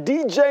it, man.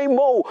 DJ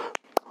Mo.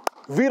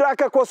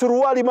 Viraka kwa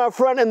suruali, my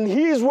friend, and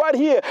he's right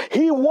here.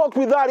 He walked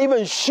without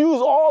even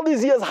shoes all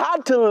these years,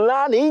 had to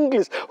learn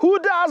English. Who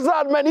does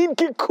that, man? In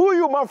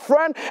Kikuyu, my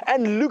friend,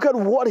 and look at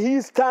what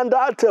he turned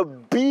out to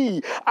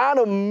be. An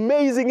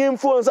amazing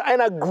influencer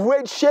and a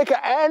great shaker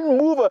and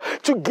mover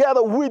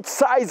together with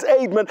Size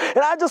 8, man. And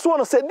I just want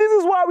to say, this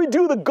is why we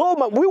do the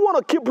Goldmine. We want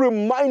to keep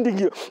reminding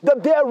you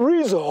that there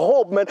is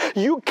hope, man.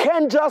 You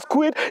can't just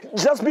quit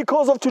just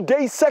because of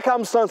today's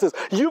circumstances.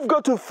 You've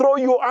got to throw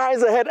your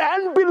eyes ahead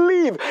and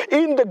believe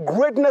in the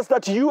greatness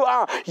that you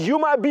are. You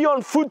might be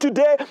on foot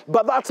today,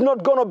 but that's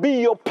not going to be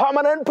your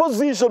permanent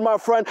position, my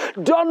friend.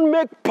 Don't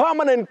make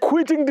permanent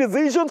quitting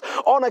decisions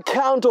on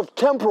account of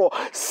temporal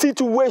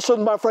situations,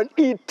 my friend.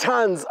 It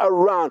turns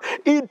around.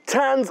 It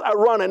turns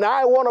around. And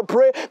I want to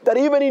pray that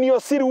even in your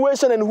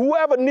situation and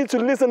whoever needs to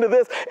listen to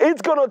this,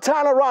 it's going to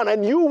turn around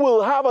and you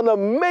will have an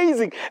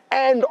amazing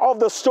end of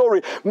the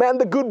story. Man,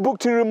 the good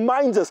book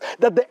reminds us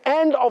that the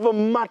end of a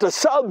matter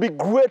shall be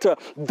greater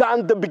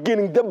than the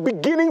beginning. The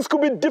beginnings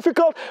could be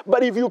difficult,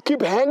 but if you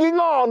keep hanging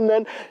on,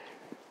 then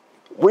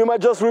we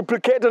might just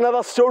replicate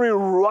another story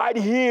right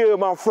here,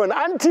 my friend.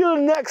 Until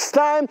next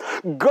time,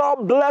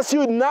 God bless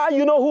you. Now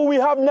you know who we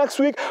have next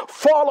week.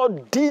 Follow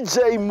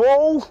DJ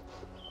Mo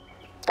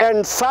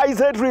and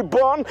Size 8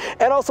 Reborn,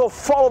 and also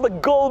follow the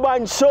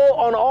Goldmine Show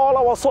on all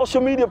our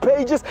social media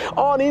pages,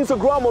 on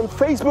Instagram, on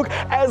Facebook,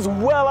 as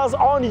well as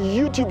on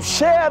YouTube.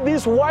 Share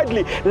this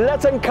widely.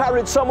 Let's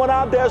encourage someone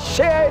out there.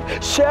 Share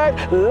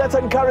it. Let's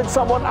encourage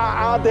someone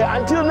out there.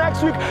 Until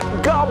next week,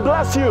 God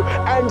bless you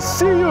and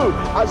see you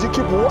as you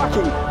keep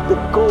rocking the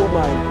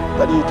Goldmine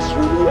that you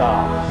truly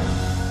are.